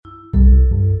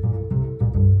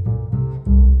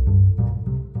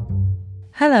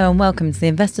Hello and welcome to the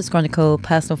Investors Chronicle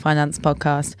Personal Finance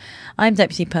Podcast. I'm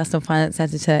Deputy Personal Finance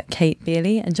Editor Kate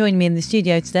Beerley, and joining me in the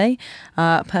studio today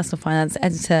are Personal Finance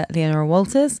Editor Leonora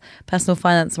Walters, Personal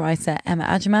Finance Writer Emma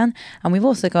Agerman, and we've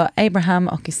also got Abraham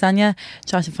Okusanya,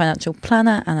 Chartered Financial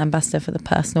Planner and Ambassador for the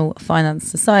Personal Finance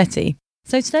Society.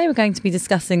 So today we're going to be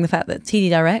discussing the fact that TD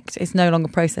Direct is no longer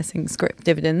processing scrip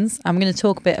dividends. I'm going to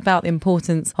talk a bit about the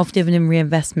importance of dividend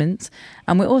reinvestment,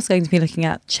 and we're also going to be looking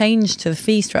at change to the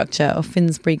fee structure of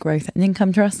Finsbury Growth and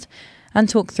Income Trust, and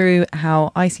talk through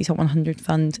how IC Top 100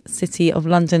 fund City of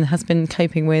London has been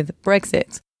coping with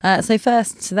Brexit. So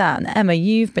first to that, and Emma,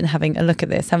 you've been having a look at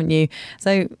this, haven't you?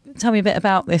 So tell me a bit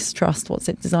about this trust. What's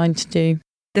it designed to do?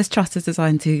 This trust is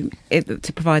designed to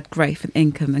provide growth in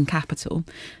income and capital.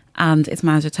 And its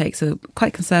manager takes a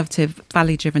quite conservative,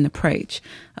 value-driven approach,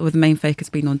 with the main focus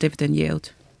being on dividend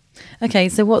yield. Okay,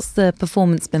 so what's the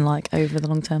performance been like over the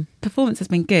long term? Performance has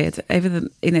been good.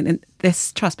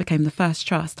 This trust became the first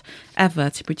trust ever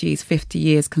to produce 50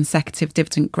 years consecutive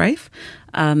dividend growth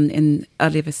in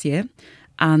earlier this year.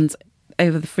 And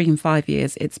over the 3 and 5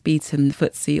 years, it's beaten the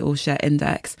FTSE All-Share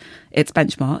Index, its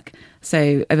benchmark.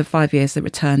 So over 5 years, it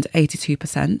returned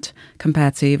 82%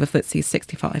 compared to the FTSE's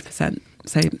 65%.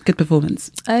 So good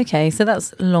performance. Okay, so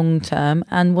that's long term.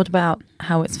 And what about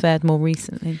how it's fared more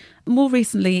recently? More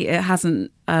recently, it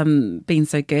hasn't been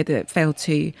so good. It failed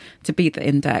to beat the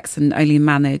index and only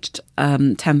managed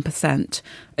 10%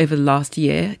 over the last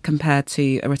year compared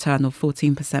to a return of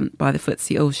 14% by the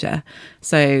FTSE All-Share.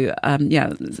 So,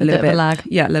 it's a little bit of a lag.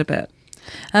 Yeah, a little bit.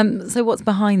 So what's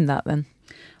behind that then?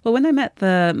 Well, when I met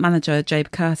the manager, Jabe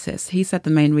Curtis, he said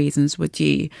the main reasons were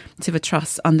due to the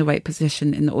trust's underweight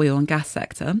position in the oil and gas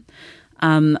sector,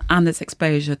 and its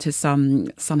exposure to some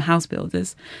house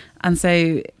builders. And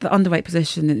so the underweight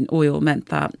position in oil meant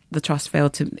that the trust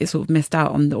it sort of missed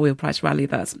out on the oil price rally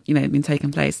that's, been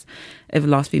taking place over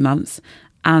the last few months.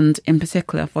 And in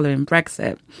particular, following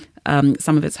Brexit,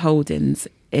 some of its holdings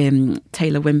in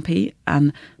Taylor Wimpey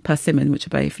and Persimmon, which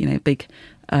are both, big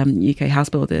UK house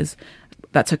builders,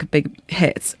 that took a big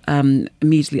hit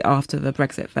immediately after the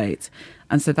Brexit vote.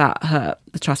 And so that hurt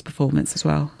the trust performance as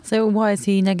well. So why is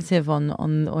he negative on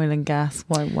oil and gas?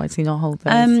 Why does he not hold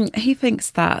those? He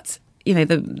thinks that,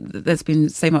 there's been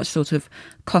so much sort of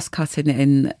cost cutting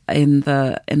in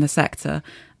the sector,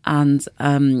 and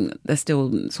there's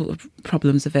still sort of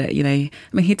problems of it.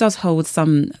 He does hold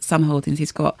some holdings.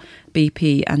 He's got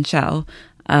BP and Shell,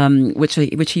 which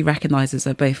he recognises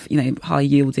are both high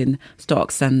yielding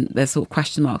stocks, and there's sort of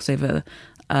question marks over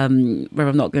whether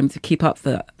or not going to keep up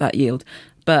that yield.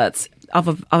 But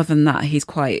other than that, he's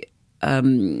quite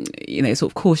sort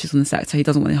of cautious on the sector. He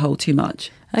doesn't want to hold too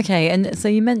much. Okay, and so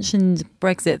you mentioned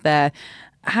Brexit there.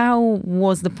 How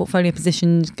was the portfolio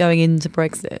positioned going into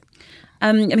Brexit?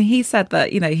 He said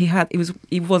that he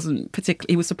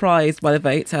was surprised by the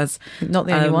vote, as not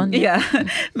the only one. Yeah,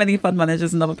 many fund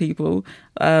managers and other people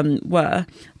were.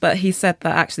 But he said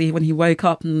that actually, when he woke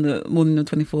up on the morning of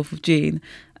 24th of June,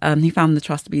 he found the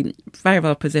trust to be very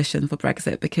well positioned for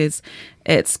Brexit because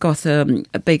it's got a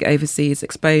big overseas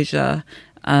exposure.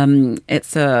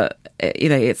 It's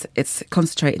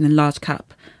concentrating in large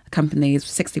cap companies,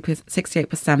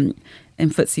 68% in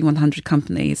FTSE 100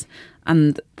 companies,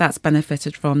 and that's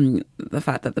benefited from the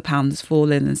fact that the pound has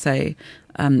fallen, and so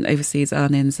overseas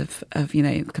earnings of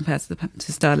compared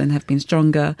to sterling have been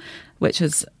stronger, which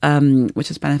has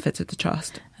benefited the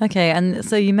trust. Okay, and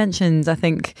so you mentioned, I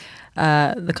think,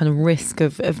 the kind of risk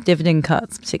of dividend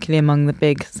cuts, particularly among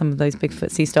some of those big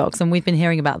FTSE stocks, and we've been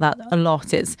hearing about that a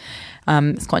lot. It's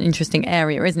quite an interesting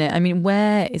area, isn't it? I mean,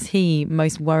 where is he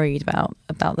most worried about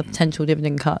the potential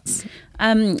dividend cuts?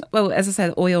 Well, as I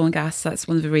said, oil and gas, that's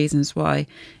one of the reasons why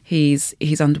he's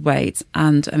underweight.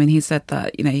 And he said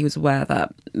that, he was aware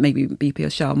that maybe BP or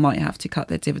Shell might have to cut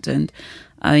their dividend.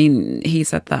 He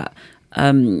said that,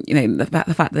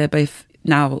 the fact they're both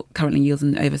now currently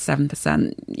yielding over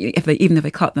 7%, even if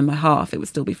they cut them by half, it would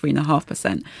still be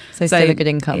 3.5%. So still a good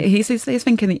income. He's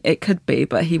thinking it could be,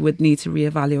 but he would need to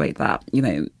reevaluate that,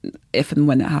 if and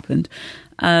when it happened.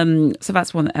 So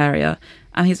that's one area.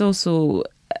 And he's also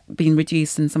been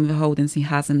reducing some of the holdings he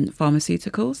has in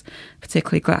pharmaceuticals,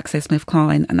 particularly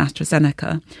GlaxoSmithKline and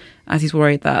AstraZeneca, as he's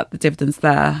worried that the dividends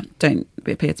there don't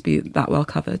appear to be that well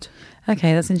covered.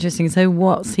 Okay, that's interesting. So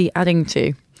what's he adding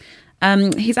to?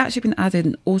 He's actually been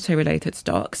adding auto-related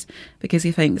stocks because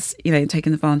he thinks,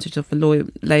 taking advantage of the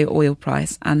low oil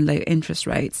price and low interest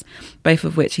rates, both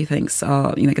of which he thinks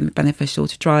are, going to be beneficial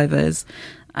to drivers.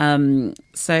 So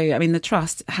the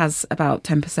trust has about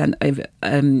 10% over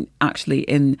actually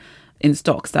in in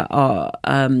stocks that are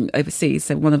overseas.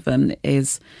 So one of them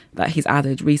is that he's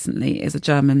added recently is a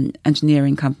German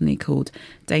engineering company called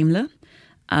Daimler.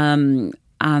 And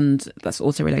that's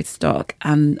also related stock.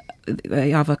 And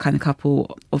the other kind of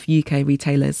couple of UK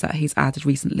retailers that he's added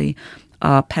recently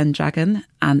are Pendragon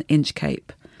and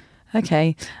Inchcape.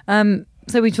 Okay.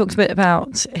 So we talked a bit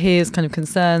about his kind of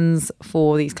concerns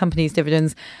for these companies'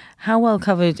 dividends. How well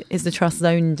covered is the trust's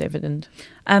own dividend?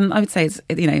 I would say it's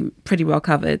pretty well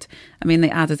covered. I mean, they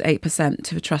added 8%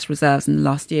 to the trust reserves in the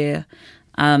last year.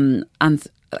 And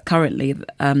currently,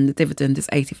 the dividend is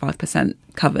 85%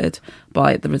 covered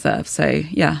by the reserve. So,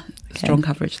 yeah, strong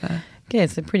coverage there.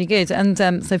 Good, so pretty good.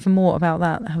 And so for more about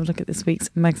that, have a look at this week's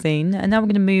magazine. And now we're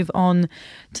going to move on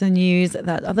to the news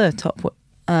that other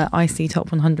IC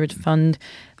Top 100 fund,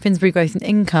 Finsbury Growth and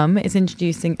Income, is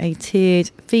introducing a tiered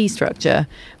fee structure,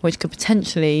 which could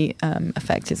potentially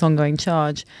affect its ongoing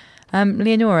charge.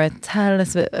 Leonora, tell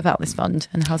us a bit about this fund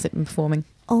and how's it been performing?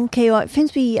 Okay, right.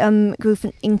 Finsbury Growth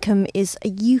and Income is a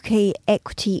UK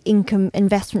equity income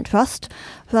investment trust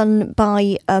run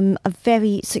by a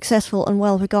very successful and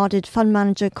well-regarded fund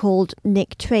manager called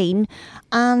Nick Train,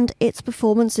 and its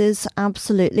performance is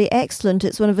absolutely excellent.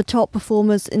 It's one of the top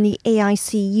performers in the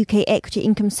AIC UK equity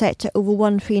income sector over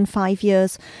 1, 3 and 5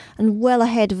 years, and well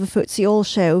ahead of the FTSE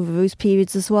All-Share over those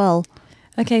periods as well.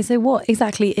 Okay, so what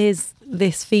exactly is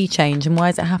this fee change and why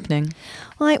is it happening?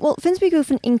 Right, well, Finsbury Growth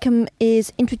and Income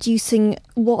is introducing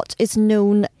what is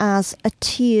known as a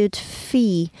tiered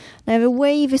fee. Now, the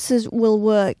way this will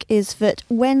work is that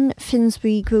when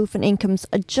Finsbury Growth and Income's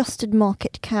adjusted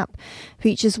market cap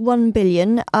reaches 1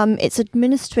 billion, its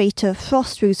administrator,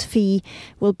 Frostro's fee,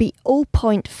 will be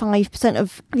 0.5%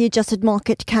 of the adjusted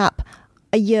market cap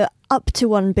a year up to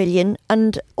 1 billion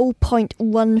and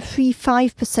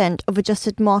 0.135% of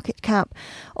adjusted market cap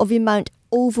of the amount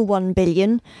over 1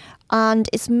 billion. And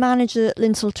its manager,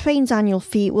 Linsell Train's annual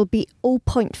fee will be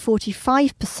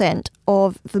 0.45%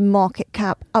 of the market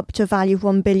cap up to a value of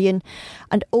 1 billion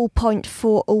and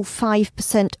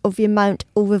 0.405% of the amount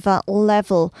over that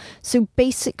level. So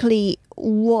basically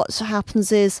what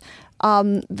happens is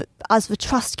as the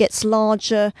trust gets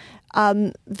larger,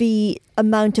 the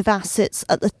amount of assets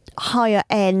at the higher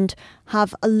end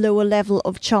have a lower level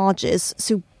of charges,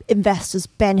 so investors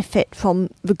benefit from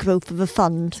the growth of the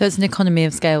fund. So it's an economy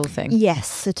of scale thing?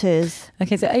 Yes, it is.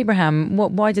 Okay, so Abraham,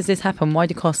 why does this happen? Why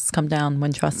do costs come down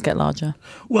when trusts get larger?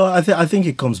 Well, I think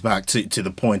it comes back to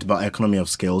the point about economy of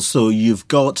scale. So you've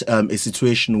got a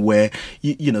situation where,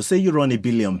 say you run £1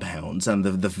 billion and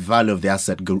the value of the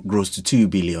asset grows to 2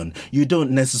 billion. You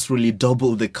don't necessarily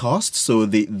double the cost. So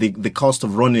the cost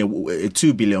of running a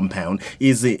 £2 billion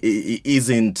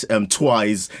isn't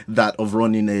twice that of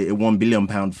running a £1 billion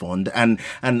fund.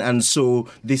 And so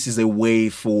this is a way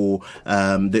for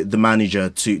the manager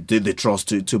the trust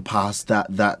to pass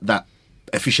that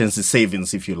efficiency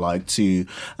savings, if you like, to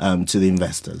the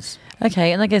investors.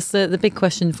 Okay, and I guess the big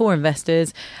question for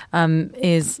investors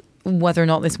is whether or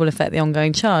not this will affect the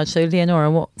ongoing charge. So, Leonora,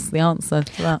 what's the answer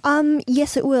to that?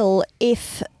 Yes, it will.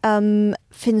 If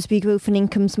Finsbury Growth and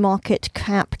Income's market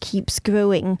cap keeps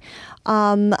growing,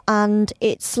 and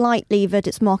it's likely that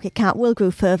its market cap will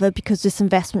grow further because this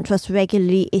investment trust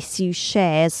regularly issues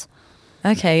shares.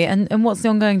 Okay, and what's the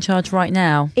ongoing charge right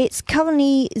now? It's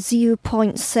currently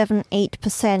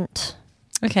 0.78%.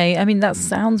 Okay, I mean, that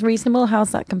sounds reasonable.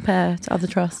 How's that compare to other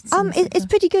trusts? It's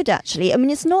pretty good, actually. I mean,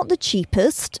 it's not the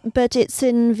cheapest, but it's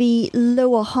in the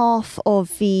lower half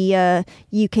of the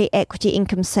UK equity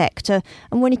income sector.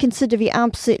 And when you consider the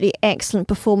absolutely excellent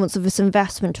performance of this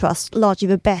investment trust, largely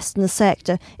the best in the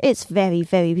sector, it's very,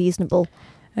 very reasonable.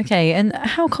 Okay, and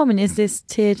how common is this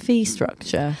tiered fee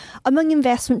structure? Among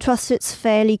investment trusts, it's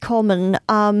fairly common. There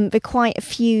are quite a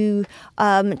few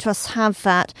trusts have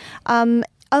that.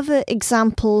 Other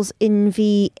examples in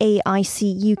the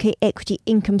AIC UK equity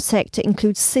income sector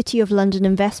include City of London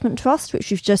Investment Trust,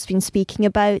 which we've just been speaking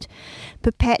about,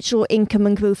 Perpetual Income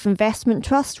and Growth Investment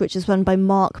Trust, which is run by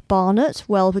Mark Barnett,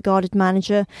 well-regarded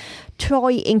manager,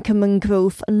 Troy Income and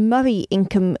Growth, and Murray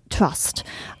Income Trust.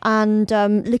 And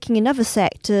looking in other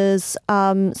sectors,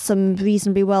 some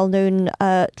reasonably well-known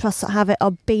trusts that have it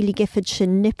are Baillie Gifford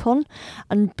Shin Nippon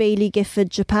and Baillie Gifford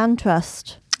Japan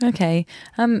Trust. Okay.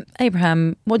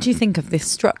 Abraham, what do you think of this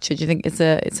structure? Do you think it's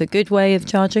a good way of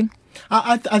charging?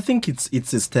 I think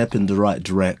it's a step in the right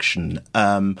direction.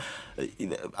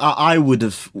 I would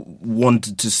have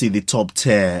wanted to see the top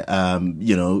tier,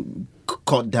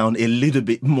 cut down a little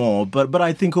bit more, but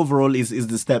I think overall is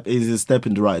a step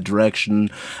in the right direction.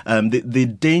 The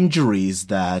danger is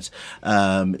that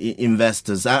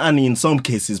investors, and in some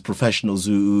cases professionals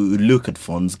who look at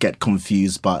funds, get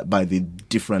confused by the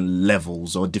different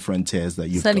levels or different tiers that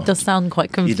you've certainly got. Does sound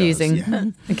quite confusing. It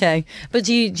does, yeah. Okay, but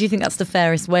do you think that's the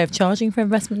fairest way of charging for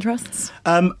investment trusts?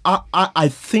 I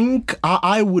think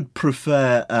I would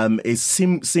prefer a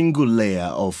single layer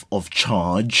of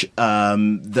charge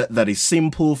that is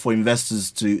simple for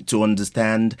investors to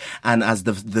understand, and as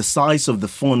the size of the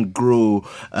fund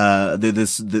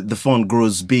the fund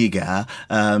grows bigger,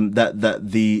 that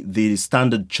the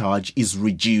standard charge is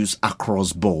reduced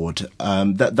across board.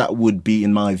 That would be,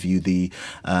 in my view, the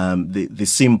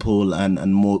simple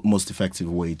and most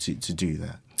effective way to do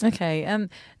that. Okay.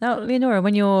 Now, Leonora,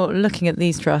 when you're looking at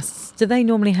these trusts, do they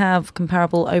normally have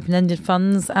comparable open-ended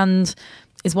funds, and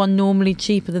is one normally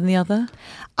cheaper than the other?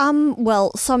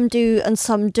 Well, some do and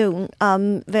some don't.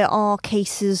 There are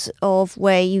cases of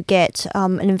where you get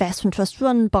an investment trust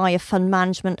run by a fund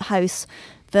management house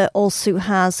that also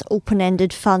has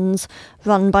open-ended funds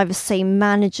run by the same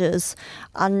managers.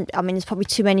 And I mean, there's probably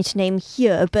too many to name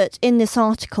here, but in this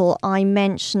article I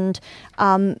mentioned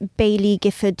Baillie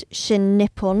Gifford Shin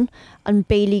Nippon and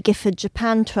Baillie Gifford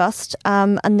Japan Trust,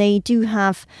 and they do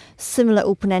have similar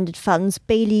open-ended funds.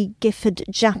 Baillie Gifford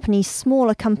Japanese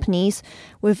smaller companies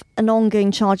with an ongoing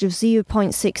charge of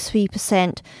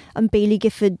 0.63%, and Baillie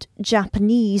Gifford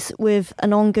Japanese with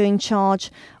an ongoing charge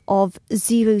of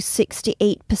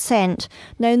 0.68%.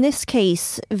 Now, in this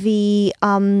case, the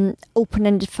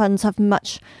open-ended funds have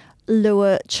much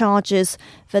lower charges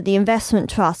than the investment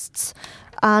trusts.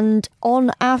 And on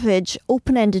average,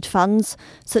 open-ended funds,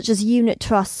 such as unit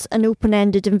trusts and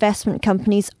open-ended investment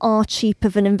companies, are cheaper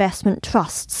than investment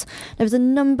trusts. There's a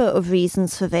number of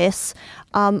reasons for this,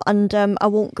 and I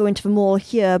won't go into them all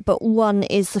here, but one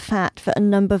is the fact that a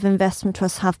number of investment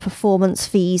trusts have performance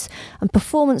fees, and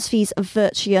performance fees are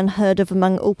virtually unheard of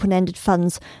among open-ended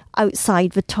funds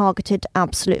outside the targeted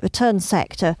absolute return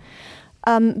sector.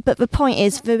 But the point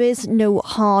is, there is no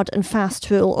hard and fast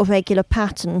rule or regular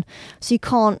pattern, so you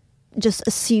can't just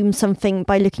assume something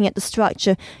by looking at the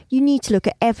structure. You need to look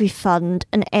at every fund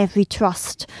and every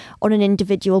trust on an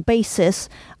individual basis,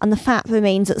 and the fact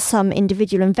remains that some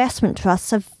individual investment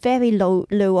trusts have very low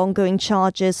ongoing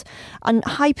charges, and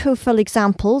high-profile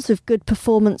examples of good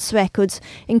performance records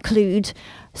include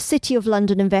City of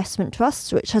London Investment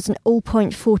Trust, which has an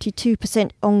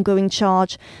 0.42% ongoing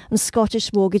charge, and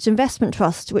Scottish Mortgage Investment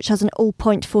Trust, which has an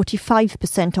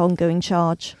 0.45% ongoing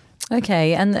charge.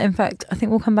 Okay, and in fact, I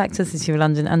think we'll come back to the City of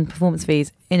London and performance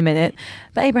fees in a minute.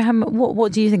 But Abraham,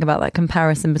 what do you think about that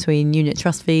comparison between unit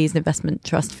trust fees and investment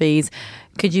trust fees?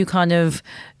 Could you kind of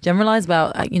generalise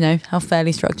about, how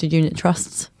fairly structured unit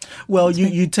trusts? Well,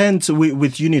 you tend to,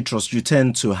 with unit trust, you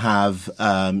tend to have,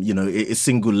 a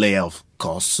single layer of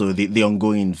cost. So the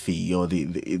ongoing fee, or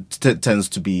it tends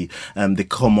to be the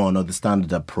common or the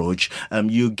standard approach.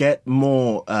 You get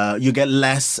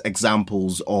less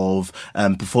examples of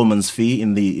performance fee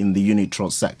in the unit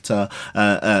trust sector.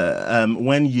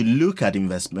 When you look at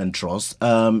investment trust,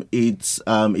 it's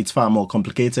far more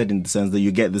complicated in the sense that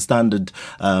you get the standard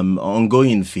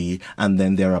ongoing fee, and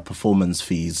then there are performance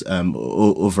fees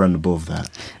over and above that.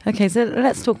 Okay, so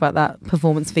let's talk about that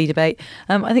performance fee debate.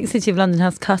 I think City of London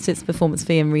has cut its performance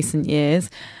fee in recent years,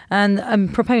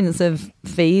 and proponents of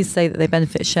fees say that they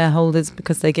benefit shareholders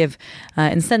because they give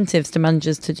incentives to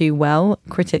managers to do well.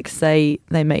 Critics say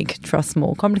they make trusts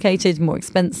more complicated, more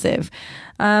expensive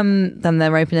than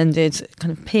their open-ended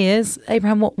kind of peers.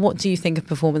 Abraham, what do you think of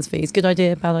performance fees? Good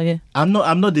idea, bad idea? I'm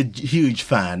not a huge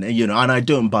fan, and I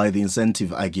don't buy the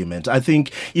incentive argument. I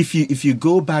think if you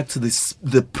go back to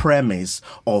the premise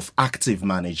of active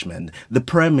management, the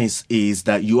premise is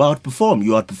that you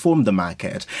outperform the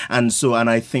market, and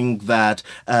I think that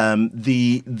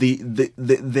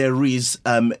there is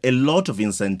a lot of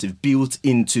incentive built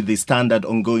into the standard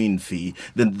ongoing fee,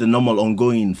 the normal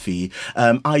ongoing fee.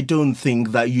 I don't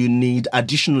think that you need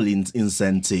additional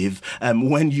incentive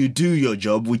when you do your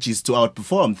job, which is to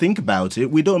outperform. Think about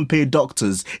it. We don't pay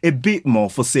doctors a bit more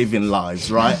for saving lives,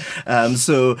 right? And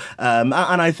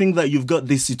I think that you've got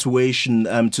this situation,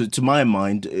 to my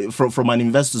mind, from an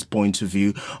investor's point of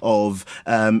view, of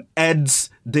heads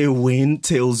they win,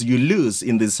 tails you lose,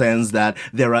 in the sense that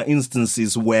there are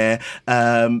instances where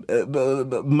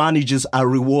managers are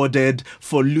rewarded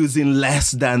for losing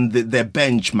less than their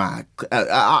benchmark.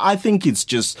 I think it's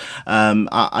just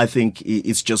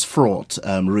fraught,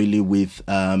 really, with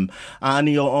and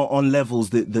on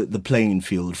levels the playing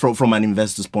field from an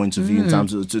investor's point of view in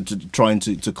terms of to trying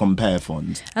to compare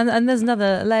funds. And there's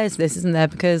another layer to this, isn't there?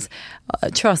 Because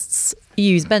trusts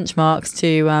use benchmarks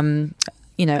to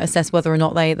assess whether or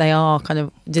not they are kind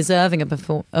of deserving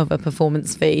of a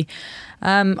performance fee.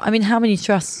 How many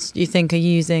trusts do you think are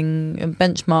using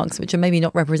benchmarks which are maybe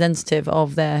not representative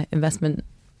of their investment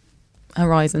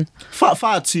horizon?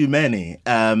 Far too many.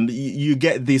 You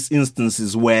get these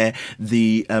instances where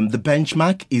the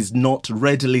benchmark is not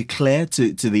readily clear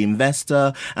to the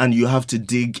investor, and you have to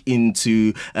dig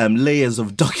into layers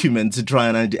of document to try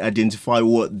and identify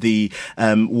what the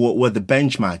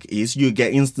benchmark is. You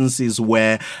get instances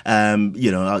where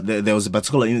there's a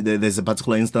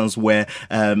particular instance where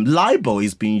LIBOR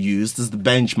is being used as the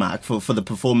benchmark for the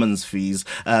performance fees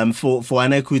for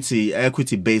an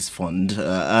equity based fund.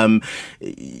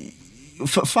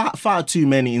 Far too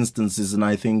many instances, and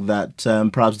I think that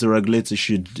perhaps the regulator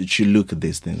should look at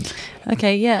these things.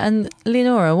 Okay, yeah. And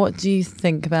Leonora, what do you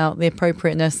think about the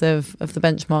appropriateness of the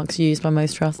benchmarks used by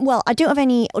most trusts? Well, I don't have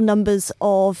any numbers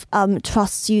of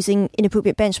trusts using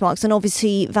inappropriate benchmarks, and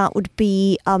obviously that would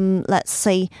be, let's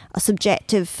say, a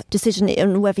subjective decision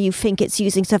on whether you think it's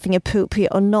using something appropriate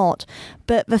or not.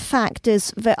 But the fact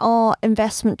is, there are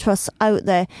investment trusts out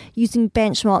there using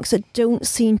benchmarks that don't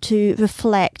seem to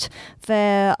reflect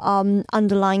their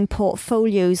underlying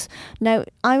portfolios. Now,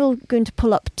 I'm going to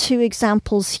pull up two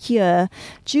examples here.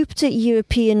 Jupiter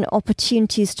European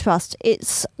Opportunities Trust,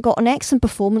 it's got an excellent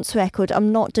performance record.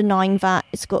 I'm not denying that.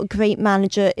 It's got a great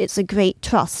manager. It's a great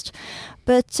trust.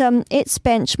 But its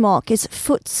benchmark is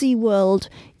FTSE World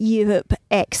Europe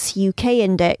ex UK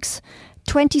Index.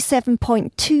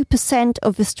 27.2%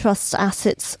 of this trust's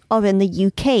assets are in the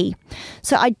UK.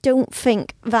 So I don't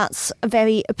think that's a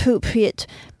very appropriate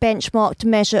benchmark to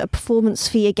measure a performance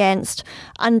fee against,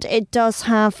 and it does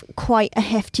have quite a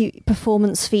hefty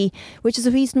performance fee, which is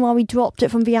the reason why we dropped it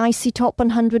from the IC Top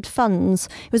 100 funds.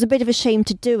 It was a bit of a shame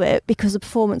to do it because the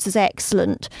performance is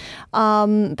excellent,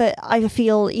 but I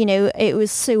feel it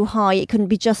was so high it couldn't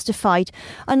be justified.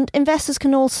 And investors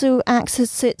can also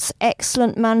access its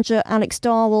excellent manager Alex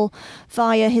Darwell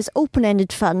via his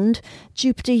open-ended fund,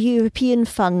 Jupiter European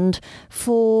Fund,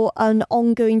 for an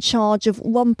ongoing charge of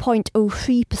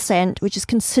 1.03%, which is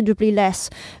considerably less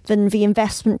than the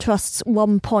investment trust's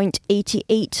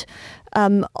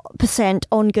 1.88%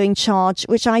 ongoing charge,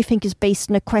 which I think is based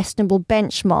on a questionable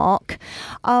benchmark.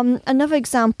 Another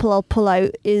example I'll pull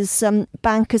out is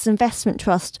Bankers Investment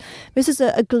Trust. This is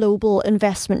a global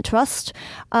investment trust,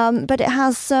 but it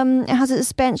has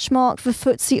its benchmark for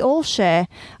FTSE All Share.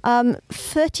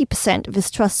 30% of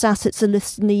this trust's assets are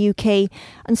listed in the UK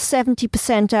and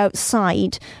 70%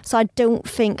 outside. So I don't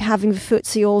think having the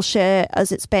FTSE All Share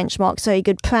as its benchmark is very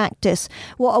good practice.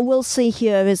 What I will say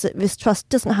here is that this trust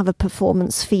doesn't have a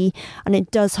performance fee, and it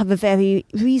does have a very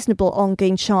reasonable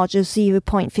ongoing charge of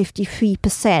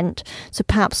 0.53%, so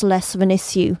perhaps less of an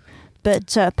issue,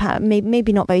 but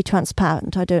maybe not very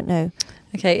transparent. I don't know.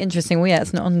 Okay, interesting. Well, yeah,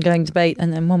 it's an ongoing debate,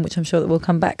 and then one which I'm sure that we'll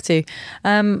come back to.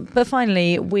 But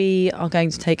finally, we are going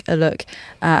to take a look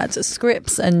at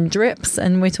scrips and drips,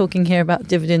 and we're talking here about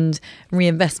dividend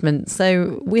reinvestment.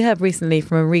 So we heard recently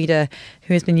from a reader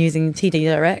who has been using TD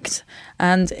Direct,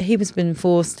 and he has been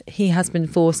forced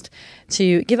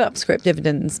to give up scrip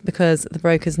dividends because the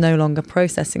broker's no longer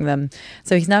processing them.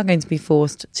 So he's now going to be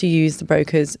forced to use the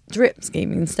broker's drip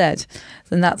scheme instead.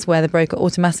 And that's where the broker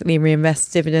automatically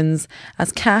reinvests dividends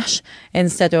as cash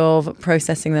instead of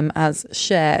processing them as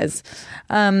shares.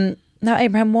 Now,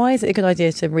 Abraham, why is it a good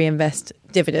idea to reinvest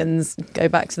dividends? Go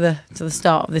back to the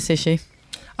start of this issue.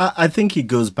 I think it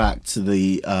goes back to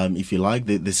the, if you like,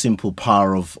 the simple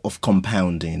power of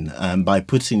compounding. By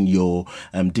putting your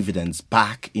dividends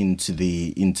back into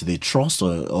the trust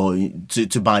or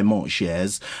to buy more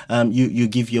shares, you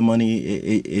give your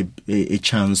money a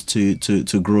chance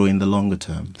to grow in the longer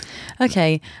term.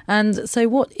 Okay, and so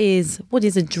what is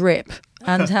a drip?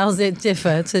 And how does it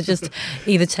differ to just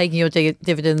either taking your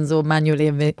dividends or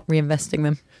manually reinvesting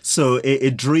them? So a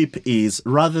DRIP is,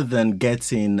 rather than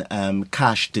getting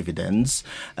cash dividends,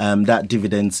 that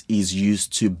dividends is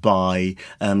used to buy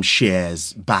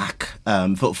shares back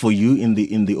for you in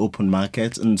the open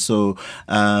market, and so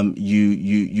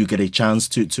you get a chance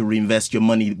to reinvest your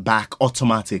money back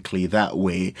automatically that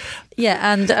way.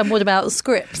 Yeah, and what about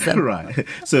scrips then? Right.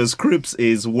 So scrips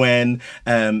is when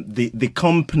the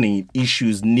company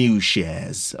issues new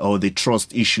shares, or the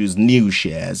trust issues new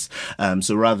shares.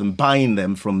 So rather than buying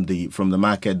them from the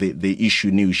market, they issue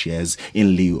new shares in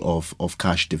lieu of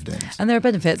cash dividends. And there are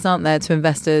benefits, aren't there, to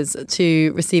investors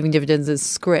to receiving dividends as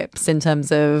scrips in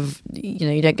terms of,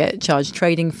 you don't get charged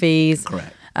trading fees.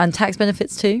 Correct. And tax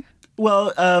benefits too?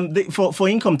 Well, for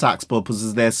income tax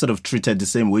purposes, they're sort of treated the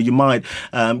same way. You might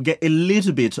get a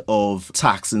little bit of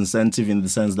tax incentive in the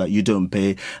sense that you don't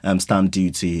pay stamp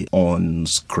duty on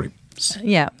scrips.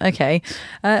 Yeah, okay.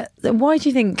 Why do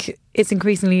you think it's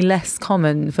increasingly less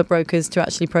common for brokers to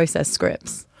actually process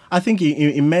scrips? I think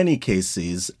in many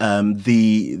cases,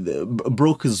 the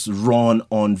brokers run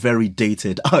on very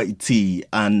dated IT,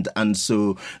 and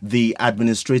so the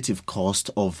administrative cost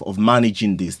of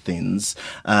managing these things,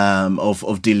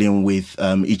 of dealing with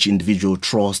each individual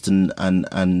trust and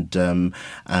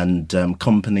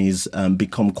companies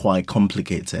become quite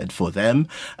complicated for them.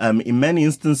 In many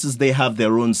instances, they have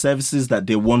their own services that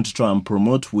they want to try and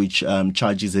promote, which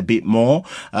charges a bit more.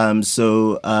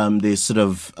 So they sort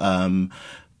of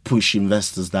push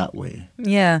investors that way.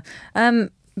 Yeah,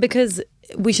 because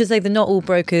we should say that not all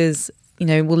brokers,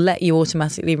 will let you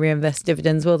automatically reinvest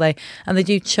dividends, will they? And they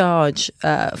do charge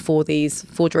for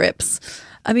DRIPs.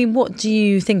 I mean, what do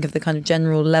you think of the kind of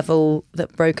general level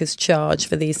that brokers charge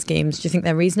for these schemes? Do you think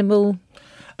they're reasonable?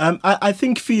 I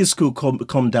think fees could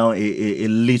come down a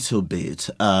little bit,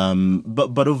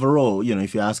 but overall,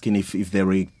 if you're asking if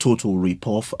they're a total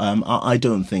rip-off, I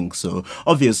don't think so.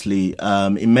 Obviously,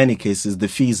 in many cases, the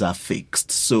fees are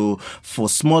fixed. So for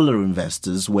smaller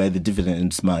investors, where the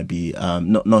dividends might be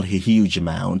not a huge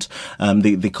amount,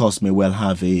 the cost may well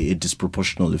have a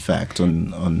disproportional effect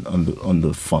on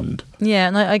the fund. Yeah,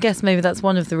 and I guess maybe that's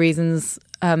one of the reasons.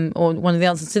 Or one of the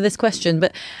answers to this question.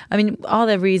 But, I mean, are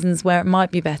there reasons where it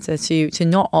might be better to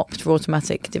not opt for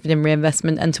automatic dividend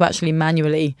reinvestment and to actually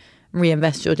manually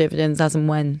reinvest your dividends as and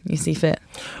when you see fit?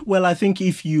 Well, I think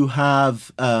if you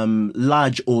have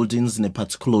large holdings in a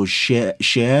particular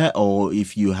share, or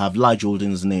if you have large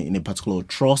holdings in a particular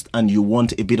trust and you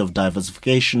want a bit of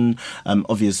diversification,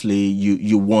 obviously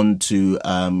you want to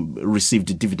receive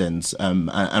the dividends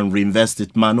and reinvest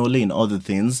it manually in other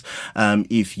things.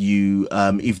 If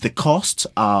the costs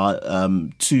are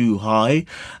too high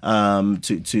to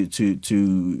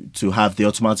have the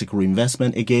automatic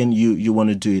reinvestment, again, you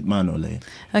want to do it manually.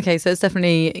 Okay, so it's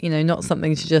definitely, not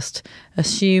something to just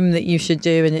assume that you should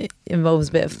do, and it involves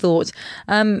a bit of thought.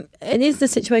 And is the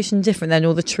situation different then,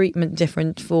 or the treatment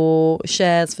different for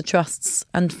shares, for trusts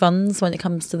and funds when it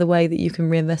comes to the way that you can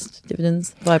reinvest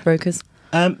dividends via brokers?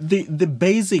 The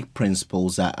basic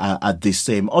principles are the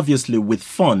same. Obviously, with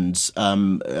funds,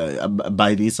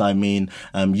 by this I mean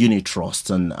unit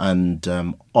trusts and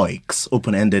OICs,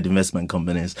 open-ended investment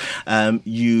companies.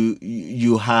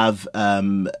 You have a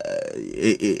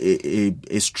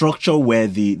structure where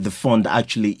the fund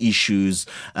actually issues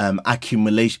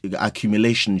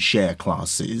accumulation share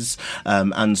classes,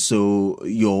 and so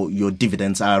your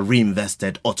dividends are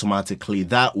reinvested automatically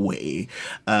that way.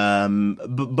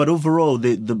 But overall,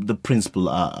 the principle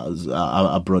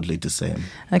are broadly the same.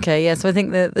 Okay, yeah. So I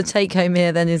think the take home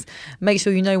here then is make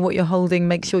sure you know what you're holding,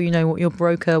 make sure you know what your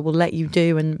broker will let you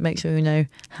do, and make sure you know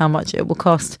how much it will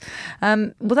cost.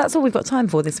 Well, that's all we've got time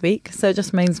for this week. So it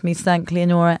just remains me to thank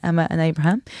Leonora, Emma and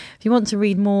Abraham. If you want to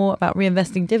read more about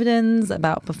reinvesting dividends,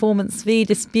 about performance fee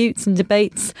disputes and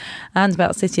debates, and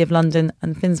about City of London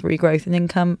and Finsbury Growth and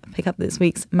Income, pick up this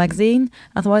week's magazine.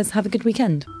 Otherwise, have a good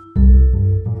weekend.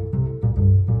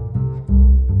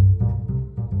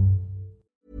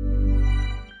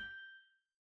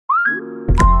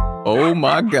 Oh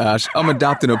my gosh, I'm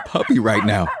adopting a puppy right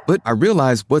now. But I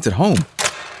realize what's at home.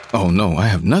 Oh no, I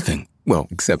have nothing. Well,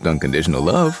 except unconditional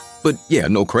love. But yeah,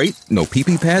 no crate, no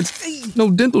pee-pee pads, no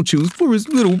dental chews for his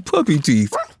little puppy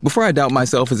teeth. Before I doubt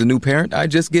myself as a new parent, I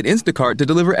just get Instacart to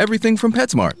deliver everything from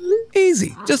PetSmart.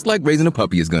 Easy, just like raising a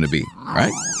puppy is gonna be,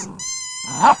 right?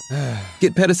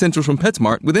 Get Pet Essentials from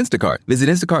PetSmart with Instacart. Visit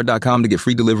instacart.com to get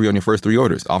free delivery on your first 3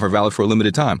 orders. Offer valid for a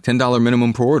limited time. $10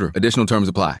 minimum per order. Additional terms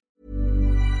apply.